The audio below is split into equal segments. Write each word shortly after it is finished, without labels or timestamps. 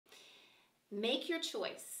Make your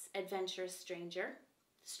choice, adventurous stranger.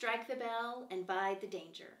 Strike the bell and bide the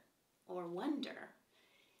danger. Or wonder,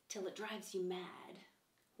 till it drives you mad,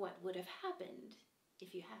 what would have happened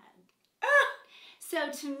if you had.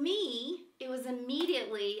 So to me, it was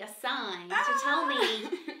immediately a sign to tell me,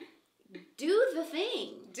 do the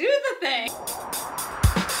thing. Do the thing.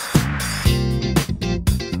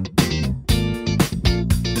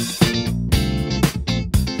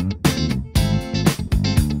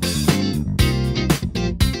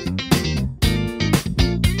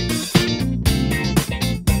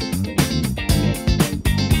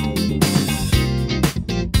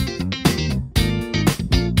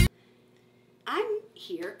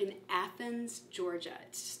 Georgia.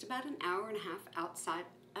 It's just about an hour and a half outside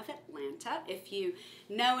of Atlanta. If you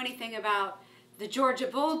know anything about the Georgia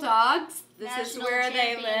Bulldogs, this is where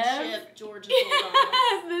they live. Georgia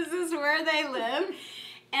Bulldogs. This is where they live.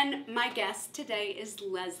 And my guest today is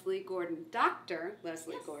Leslie Gordon, Dr.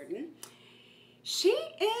 Leslie Gordon. She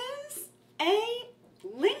is a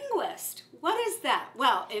linguist. What is that?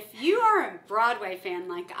 Well, if you are a Broadway fan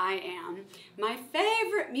like I am, my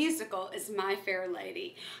favorite musical is My Fair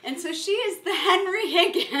Lady. And so she is the Henry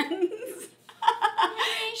Higgins.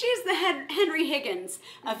 She's the Henry Higgins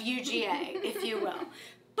of UGA, if you will.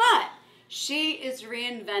 But she is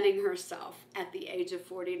reinventing herself at the age of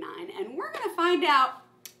 49. And we're going to find out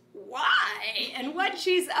why and what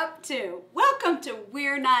she's up to. Welcome to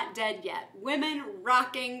We're Not Dead Yet. Women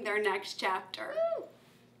rocking their next chapter. Woo.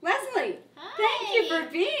 Leslie, hi. Thank you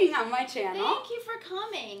for being on my channel. Thank you for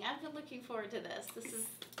coming. I've been looking forward to this. This is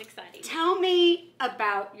exciting. Tell me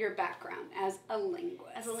about your background as a linguist.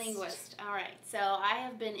 As a linguist. All right. So I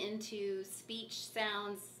have been into speech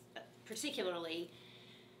sounds particularly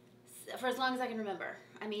for as long as I can remember.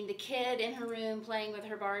 I mean, the kid in her room playing with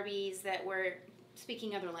her Barbies that were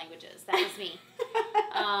speaking other languages. That was me.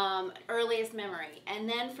 Earliest memory. And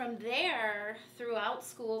then from there, throughout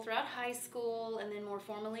school, throughout high school, and then more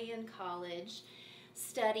formally in college,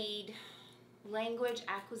 studied language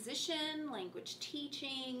acquisition, language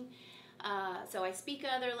teaching. So I speak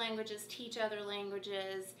other languages, teach other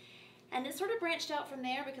languages. And it sort of branched out from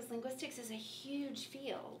there because linguistics is a huge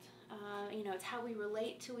field. You know, it's how we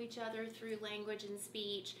relate to each other through language and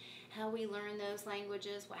speech, how we learn those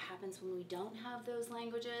languages, what happens when we don't have those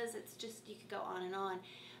languages. It's just, you could go on and on.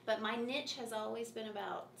 But my niche has always been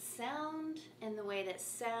about sound and the way that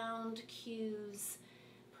sound cues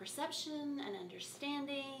perception and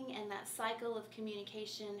understanding and that cycle of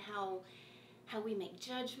communication, how we make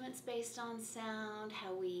judgments based on sound,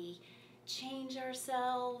 how we change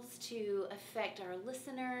ourselves to affect our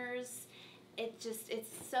listeners.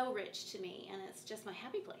 It's so rich to me, and it's just my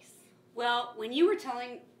happy place. Well, when you were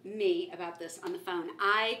telling me about this on the phone,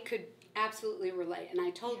 I could absolutely relate, and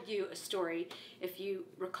I told you a story, if you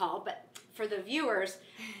recall, but for the viewers,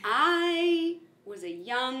 I was a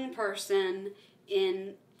young person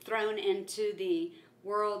thrown into the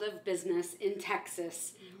world of business in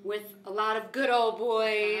Texas with a lot of good old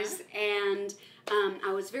boys, and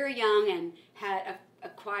I was very young and had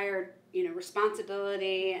acquired,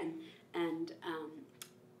 responsibility and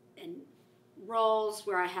roles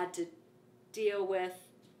where I had to deal with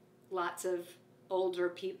lots of older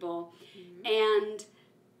people, and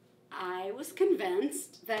I was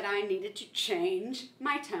convinced that I needed to change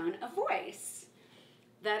my tone of voice,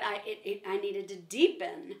 that I needed to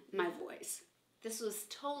deepen my voice. This was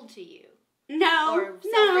told to you? No, or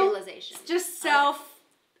self-realization? No, just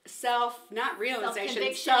not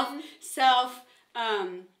realization, self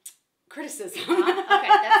criticism. Okay,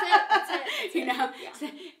 that's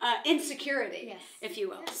it. Insecurity, yes. if you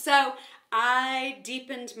will. Yes. So I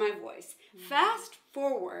deepened my voice. Fast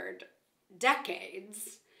forward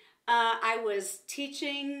decades, I was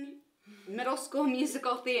teaching middle school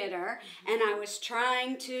musical theater, and I was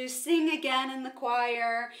trying to sing again in the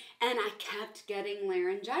choir, and I kept getting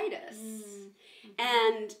laryngitis.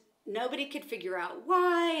 And nobody could figure out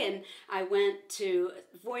why, and I went to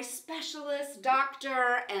a voice specialist,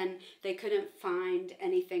 doctor, and they couldn't find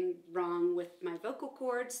anything wrong with my vocal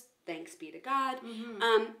cords, thanks be to God.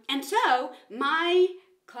 And so my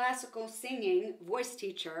classical singing voice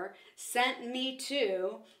teacher sent me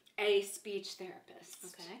to a speech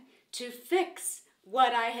therapist to fix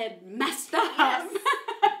what I had messed up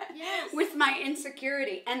with my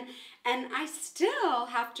insecurity. And I still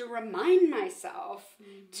have to remind myself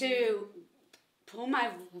to pull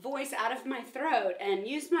my voice out of my throat and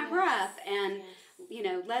use my breath and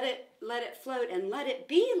let it float and let it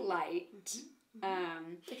be light.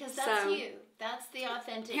 Because that's you. That's the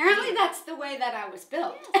authentic apparently you. That's the way that I was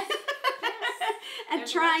built. And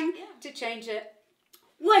trying to change it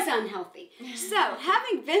was unhealthy. So,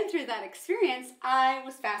 having been through that experience, I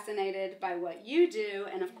was fascinated by what you do.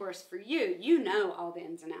 And of course, for you, you know all the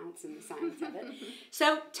ins and outs and the science of it.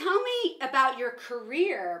 So, tell me about your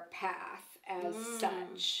career path as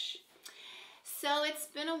such. So, it's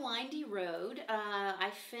been a windy road.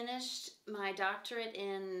 I finished my doctorate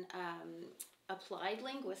in applied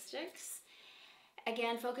linguistics.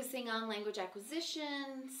 Again, focusing on language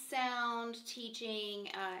acquisition, sound, teaching,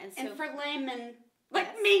 And for laymen like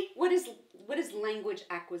Yes. me, what is language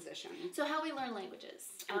acquisition? So how we learn languages.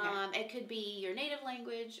 Okay. It could be your native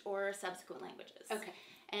language or subsequent languages. Okay.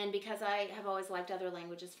 And because I have always liked other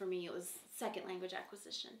languages, for me it was second language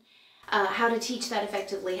acquisition. How to teach that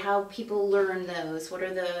effectively, how people learn those, what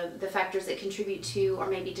are the factors that contribute to or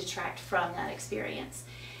maybe detract from that experience.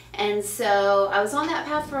 And so I was on that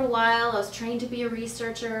path for a while. I was trained to be a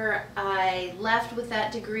researcher. I left with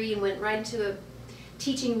that degree and went right into a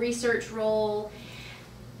teaching research role.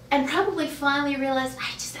 And probably finally realized,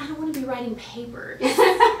 I don't want to be writing papers.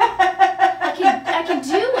 I can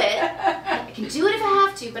do it. I can do it if I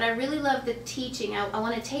have to, but I really love the teaching. I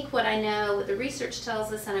want to take what I know, what the research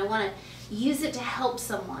tells us, and I want to use it to help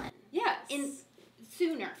someone. Yes.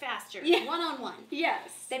 Sooner, faster, Yeah. one-on-one.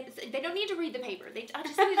 Yes. They don't need to read the paper. I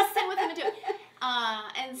just need to sit with them and do it.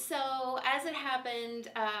 And so as it happened,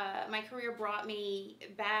 my career brought me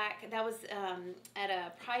back. That was at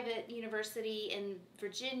a private university in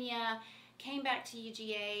Virginia. Came back to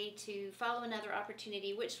UGA to follow another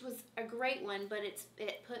opportunity, which was a great one, but it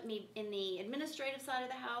put me in the administrative side of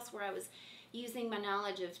the house where I was using my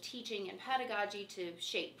knowledge of teaching and pedagogy to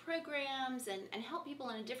shape programs and help people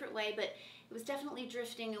in a different way, but it was definitely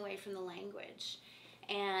drifting away from the language.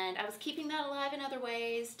 And I was keeping that alive in other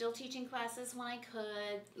ways, still teaching classes when I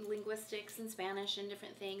could, linguistics and Spanish and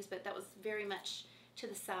different things, but that was very much to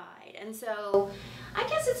the side. And so I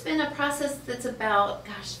guess it's been a process that's about,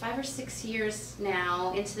 5 or 6 years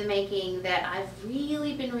now into the making that I've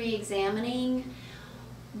really been re-examining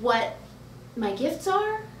what my gifts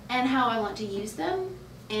are and how I want to use them,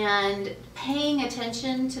 and paying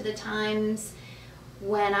attention to the times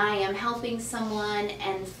when I am helping someone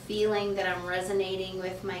and feeling that I'm resonating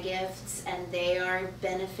with my gifts and they are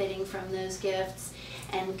benefiting from those gifts,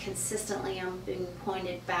 and consistently I'm being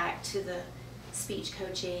pointed back to the speech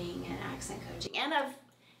coaching and accent coaching. And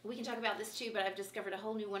we can talk about this too, but I've discovered a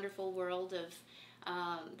whole new wonderful world of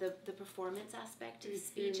the performance aspect of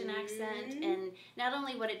speech and accent, and not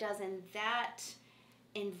only what it does in that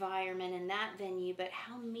environment and that venue, but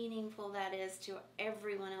how meaningful that is to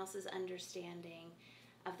everyone else's understanding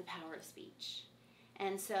of the power of speech.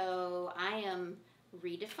 And so I am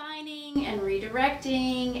redefining and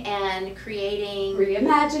redirecting and creating,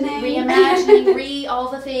 reimagining, all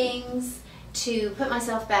the things to put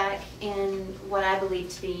myself back in what I believe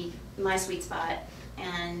to be my sweet spot,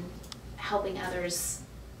 and helping others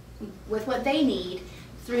with what they need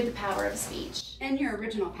through the power of speech. And your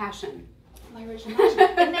original passion. My original passion.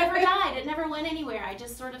 It never died. It never went anywhere. I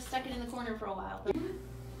just sort of stuck it in the corner for a while. But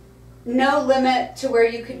no limit to where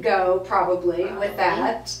you could go, probably. With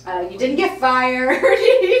that. You didn't get fired.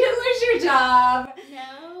 You didn't lose your job.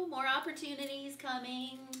 No, more opportunities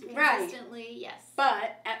coming Right. consistently, yes.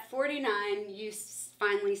 But at 49, you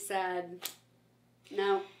finally said,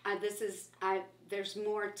 no, there's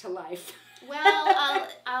more to life. Well,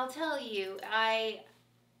 I'll tell you, I've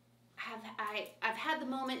had the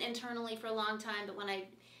moment internally for a long time, but when I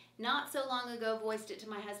not so long ago voiced it to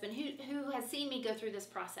my husband, who has seen me go through this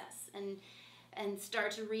process and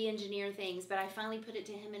start to re-engineer things, but I finally put it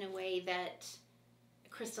to him in a way that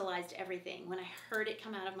crystallized everything. When I heard it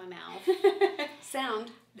come out of my mouth,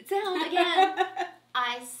 Sound again,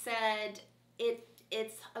 I said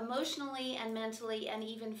it's emotionally and mentally and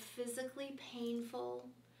even physically painful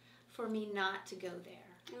for me not to go there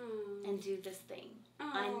and do this thing.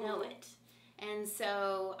 I know it. And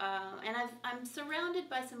so, and I'm surrounded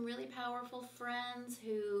by some really powerful friends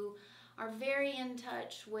who are very in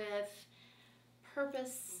touch with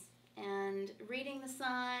purpose and reading the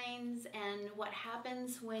signs and what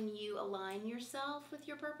happens when you align yourself with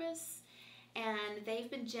your purpose. And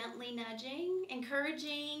they've been gently nudging,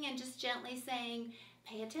 encouraging, and just gently saying,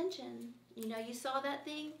 pay attention. You know, you saw that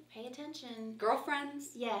thing? Pay attention. Girlfriends?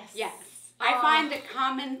 Yes. Yes. I find a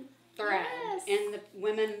common thread Yes. in the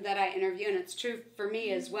women that I interview, and it's true for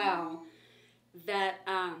me as well, that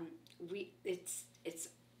it's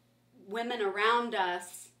women around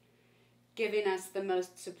us giving us the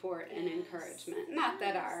most support and encouragement. Not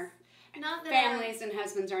that our families and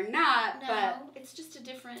husbands are not, but it's just a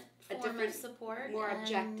different form different, of support, more and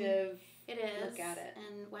objective it is. look at it.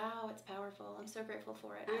 And wow, it's powerful. I'm so grateful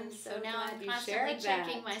for it. I'm and so now glad I'm you constantly shared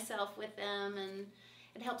checking that. myself with them, and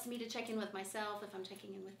it helps me to check in with myself if I'm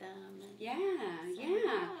checking in with them. And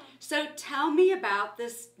Yeah. So tell me about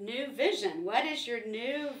this new vision. What is your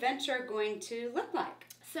new venture going to look like?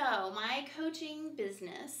 So my coaching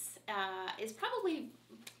business is probably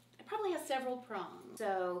has several prongs.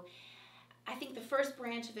 So I think the first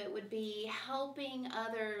branch of it would be helping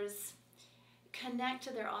others connect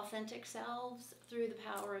to their authentic selves through the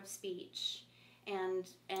power of speech and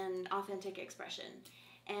authentic expression.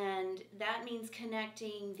 And that means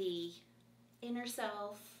connecting the inner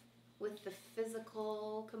self with the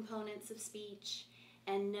physical components of speech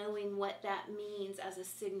and knowing what that means as a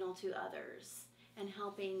signal to others and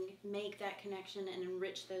helping make that connection and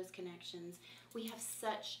enrich those connections. We have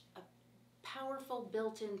such a powerful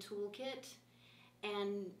built-in toolkit,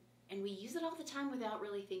 and we use it all the time without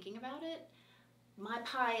really thinking about it. My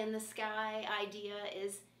pie in the sky idea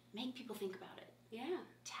is make people think about it. Yeah.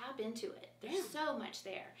 Tap into it. There's so much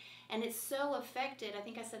there. And it's so affected. I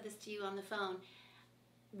think I said this to you on the phone.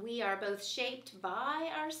 We are both shaped by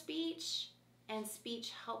our speech, and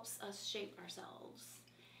speech helps us shape ourselves.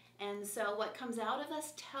 And so what comes out of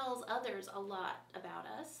us tells others a lot about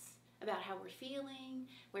us, about how we're feeling,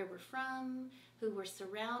 where we're from, who we're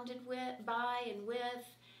surrounded by and with,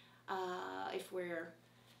 if we're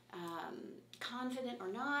confident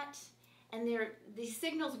or not. And they're these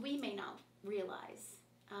signals we may not realize.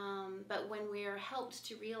 But when we're helped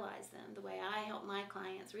to realize them, the way I help my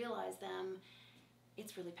clients realize them,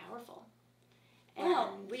 it's really powerful.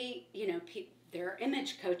 Well, they're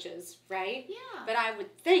image coaches, right? Yeah. But I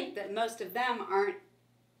would think that most of them aren't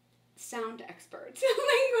sound experts,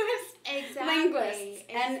 linguists,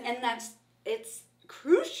 and it's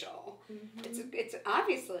crucial. Mm-hmm. It's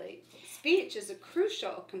obviously speech is a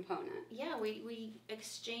crucial component. Yeah, we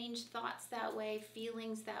exchange thoughts that way,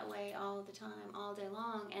 feelings that way all the time, all day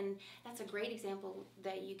long, and that's a great example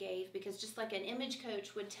that you gave, because just like an image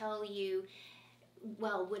coach would tell you,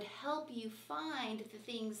 would help you find the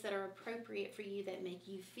things that are appropriate for you that make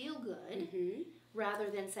you feel good,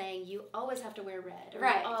 rather than saying you always have to wear red, or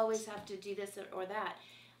you always have to do this or that.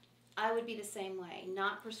 I would be the same way,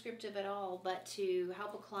 not prescriptive at all, but to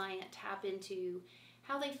help a client tap into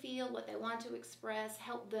how they feel, what they want to express,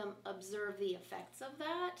 help them observe the effects of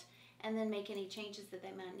that, and then make any changes that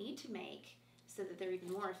they might need to make so that they're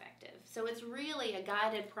even more effective. So it's really a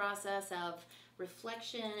guided process of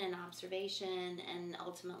reflection and observation and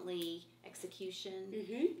ultimately execution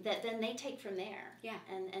that then they take from there. Yeah.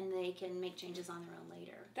 And they can make changes on their own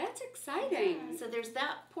later. That's exciting. Yeah. So there's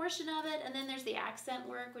that portion of it, and then there's the accent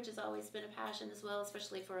work, which has always been a passion as well,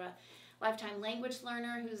 especially for a lifetime language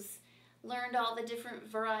learner who's learned all the different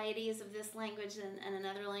varieties of this language and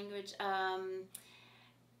another language.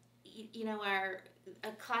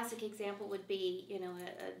 A classic example would be,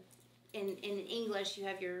 in English you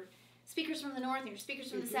have your speakers from the north and your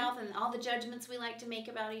speakers from the south, and all the judgments we like to make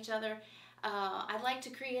about each other. I'd like to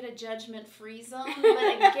create a judgment-free zone,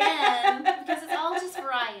 but again, because it's all just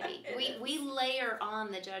variety. We layer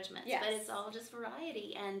on the judgments, but it's all just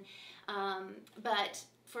variety. And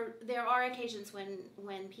there are occasions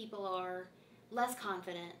when people are less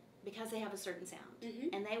confident because they have a certain sound,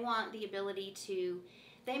 and they want the ability to.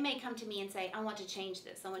 They may come to me and say, I want to change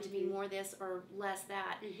this. I want to be more this or less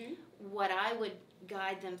that. What I would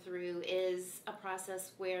guide them through is a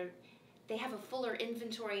process where they have a fuller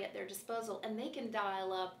inventory at their disposal, and they can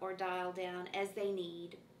dial up or dial down as they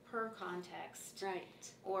need per context.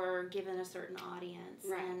 Right. Or given a certain audience.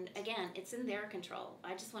 Right. And again, it's in their control.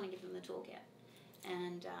 I just want to give them the toolkit.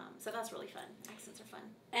 And so that's really fun. Accents are fun.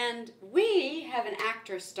 And we have an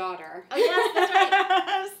actress daughter. Oh, yes, that's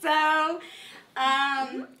right. So,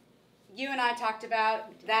 you and I talked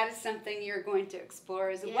about that is something you're going to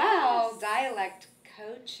explore as well. Dialect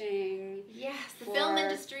coaching. Yes, the film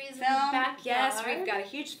industry is in the backyard. Yes, we've got a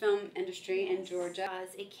huge film industry in Georgia.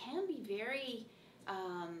 It can be very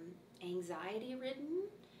anxiety-ridden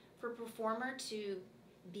for a performer to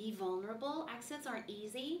be vulnerable. Accents aren't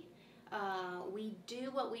easy. We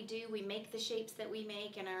do what we do. We make the shapes that we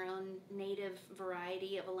make in our own native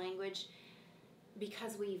variety of a language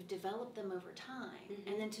because we've developed them over time.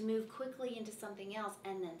 And then to move quickly into something else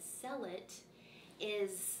and then sell it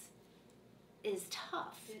is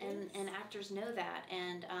tough. And actors know that.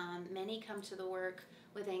 And many come to the work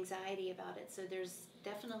with anxiety about it. So there's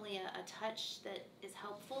definitely a touch that is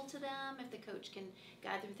helpful to them if the coach can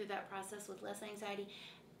guide them through that process with less anxiety.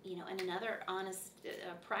 And another honest,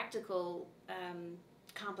 practical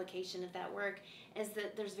complication of that work is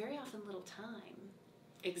that there's very often little time.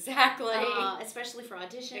 Exactly. Especially for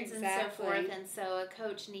auditions and so forth. And so a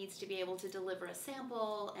coach needs to be able to deliver a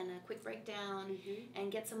sample and a quick breakdown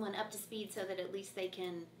and get someone up to speed so that at least they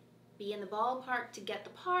can be in the ballpark to get the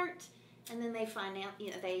part, and then they find out,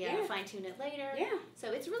 they fine tune it later. Yeah.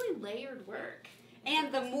 So it's really layered work.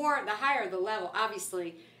 And the higher the level,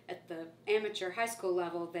 obviously, at the amateur high school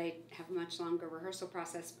level, they have a much longer rehearsal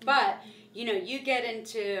process. But, you get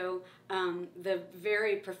into the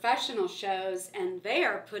very professional shows, and they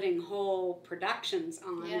are putting whole productions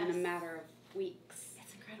on in a matter of weeks.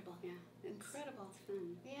 It's incredible. Yeah. Incredible. It's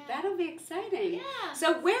fun. Yeah. That'll be exciting. Yeah.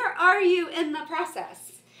 So where are you in the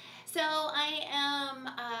process? So I am,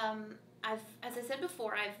 as I said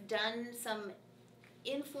before, I've done some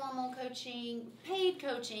informal coaching, paid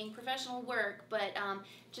coaching, professional work, but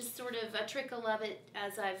just sort of a trickle of it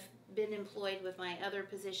as I've been employed with my other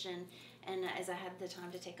position and as I had the time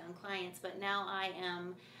to take on clients. But now I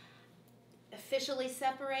am officially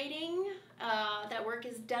separating. That work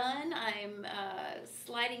is done. I'm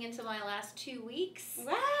sliding into my last 2 weeks.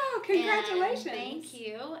 Wow, congratulations. And thank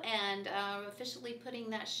you. And officially putting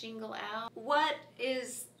that shingle out. What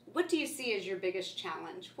do you see as your biggest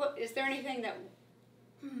challenge? Is there anything that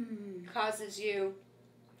causes you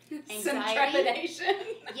some trepidation?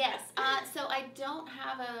 Yes. So I don't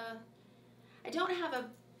have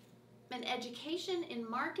an education in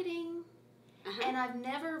marketing, and I've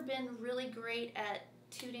never been really great at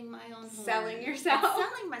tooting my own horn. Selling yourself.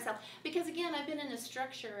 Selling myself, because again, I've been in a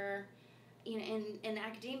structure. In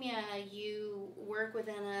academia, you work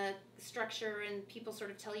within a structure, and people sort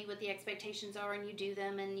of tell you what the expectations are, and you do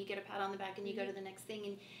them, and you get a pat on the back, and you go to the next thing,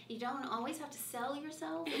 and you don't always have to sell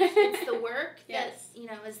yourself. It's the work that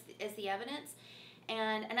is the evidence,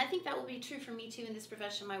 and I think that will be true for me too in this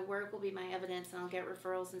profession. My work will be my evidence, and I'll get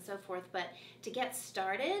referrals and so forth. But to get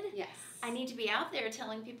started, I need to be out there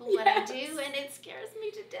telling people what I do, and it scares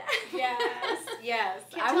me to death. Yes.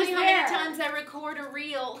 Can't tell you how many times I record a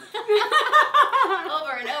reel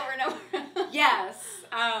over and over and over. Yes.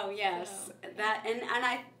 Oh, yes. So, that and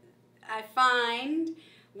I find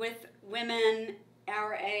with women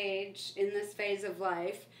our age in this phase of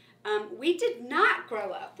life, we did not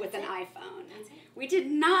grow up with an iPhone. We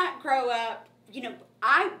did not grow up.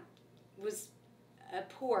 I was a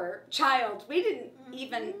poor child. We didn't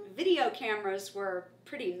even, video cameras were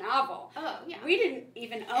pretty novel. Oh, yeah. We didn't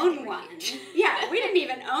even own one. Yeah, we didn't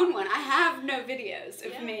even own one. I have no videos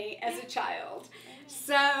of me as a child.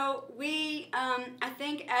 So we, I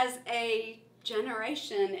think as a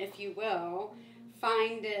generation, if you will,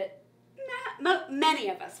 find it, many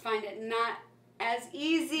of us find it not as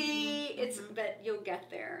easy. But you'll get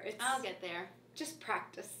there. I'll get there. Just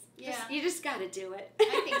practice. Yeah. You just got to do it.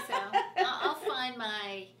 I think so. I'll find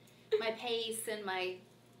my pace and my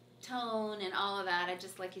tone and all of that. I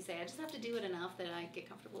just, like you say, I just have to do it enough that I get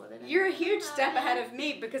comfortable with it. You're a huge step ahead of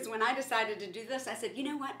me, because when I decided to do this, I said, you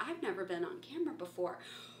know what? I've never been on camera before.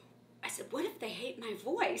 I said, what if they hate my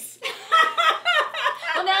voice?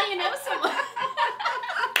 Well, now you know someone.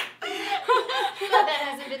 But that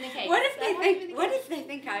hasn't been the case. What if they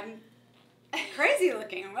think I'm crazy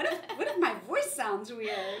looking? What if my voice sounds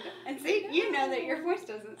weird? And see, you know that your voice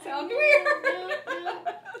doesn't sound weird. No.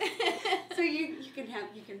 So you can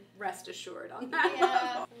rest assured on that.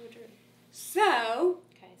 Yeah. So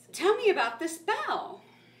tell me about this bell.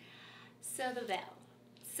 So the bell.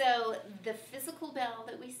 So the physical bell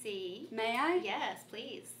that we see. May I? Yes,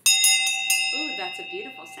 please. Ooh, that's a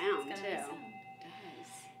beautiful sound It's got a too. nice sound.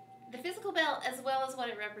 The physical bell, as well as what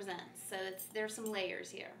it represents. So there's some layers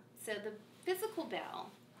here. So the physical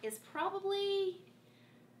bell is probably,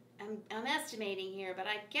 I'm estimating here, but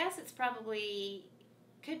I guess it's probably,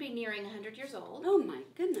 could be nearing 100 years old. Oh my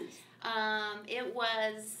goodness. It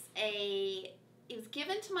was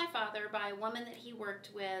given to my father by a woman that he worked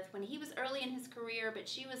with when he was early in his career, but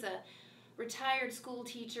she was a retired school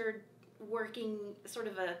teacher working sort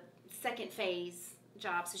of a second phase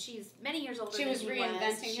job. So she's many years older than he was. She was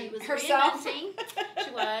reinventing herself. She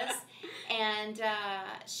was. And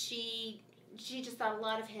she just thought a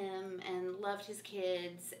lot of him and loved his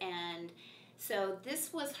kids. And so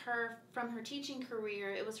this was from her teaching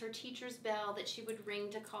career. It was her teacher's bell that she would ring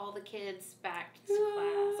to call the kids back to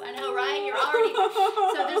class. I know, right?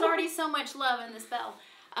 So there's already so much love in this bell.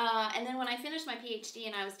 And then when I finished my PhD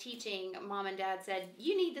and I was teaching, Mom and Dad said,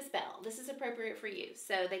 you need this bell. This is appropriate for you.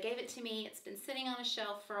 So they gave it to me. It's been sitting on a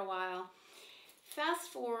shelf for a while.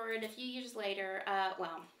 Fast forward a few years later,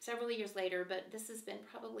 several years later, but this has been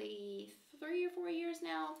probably 3 or 4 years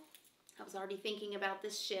now. I was already thinking about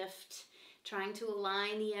this shift, trying to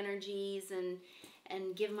align the energies and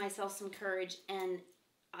give myself some courage. And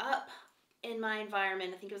up in my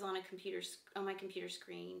environment, I think it was on my computer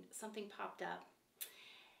screen, something popped up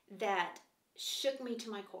that shook me to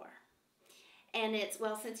my core. And it's,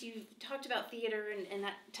 well, since you talked about theater and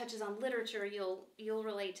that touches on literature, you'll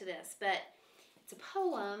relate to this. But it's a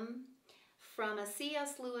poem from a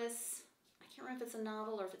C.S. Lewis, I can't remember if it's a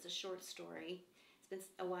novel or if it's a short story. It's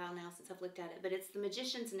been a while now since I've looked at it, but it's The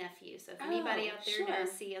Magician's Nephew. So if anybody out there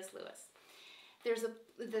knows C.S. Lewis.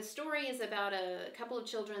 The story is about a couple of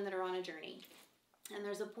children that are on a journey. And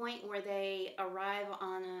there's a point where they arrive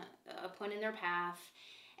on a point in their path,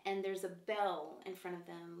 and there's a bell in front of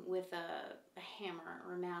them with a hammer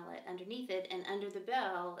or a mallet underneath it, and under the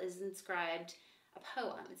bell is inscribed a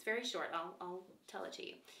poem. It's very short. I'll tell it to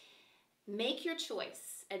you. Make your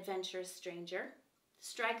choice, adventurous stranger.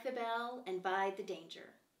 Strike the bell and bide the danger,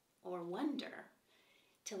 or wonder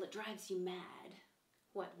till it drives you mad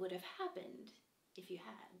what would have happened if you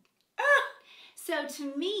had. So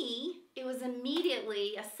to me, it was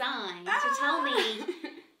immediately a sign to tell me,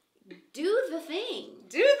 do the thing.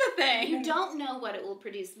 Do the thing. You don't know what it will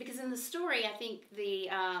produce. Because in the story, I think the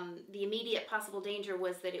immediate possible danger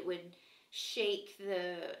was that it would shake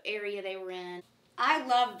the area they were in. I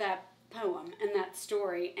love that poem and that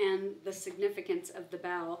story and the significance of the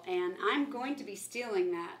bell, and I'm going to be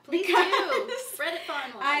stealing that. Please do. Spread it far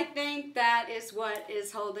and wide. I think that is what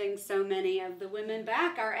is holding so many of the women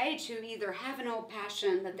back our age who either have an old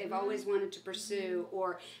passion that they've always wanted to pursue,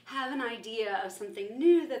 or have an idea of something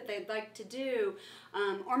new that they'd like to do,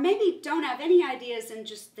 or maybe don't have any ideas and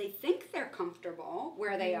just they think they're comfortable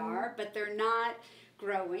where they are, but they're not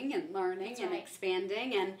growing and learning and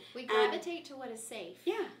expanding, and we gravitate to what is safe.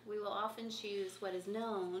 Yeah. We will often choose what is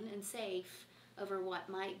known and safe over what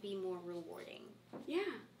might be more rewarding. Yeah.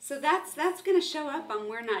 So that's going to show up on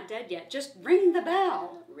We're Not Dead Yet. Just ring the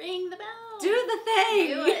bell. Ring the bell. Do the thing.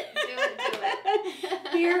 Do it.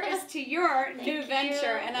 Here is to your new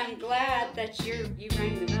venture, and I'm glad that you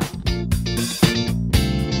rang the bell.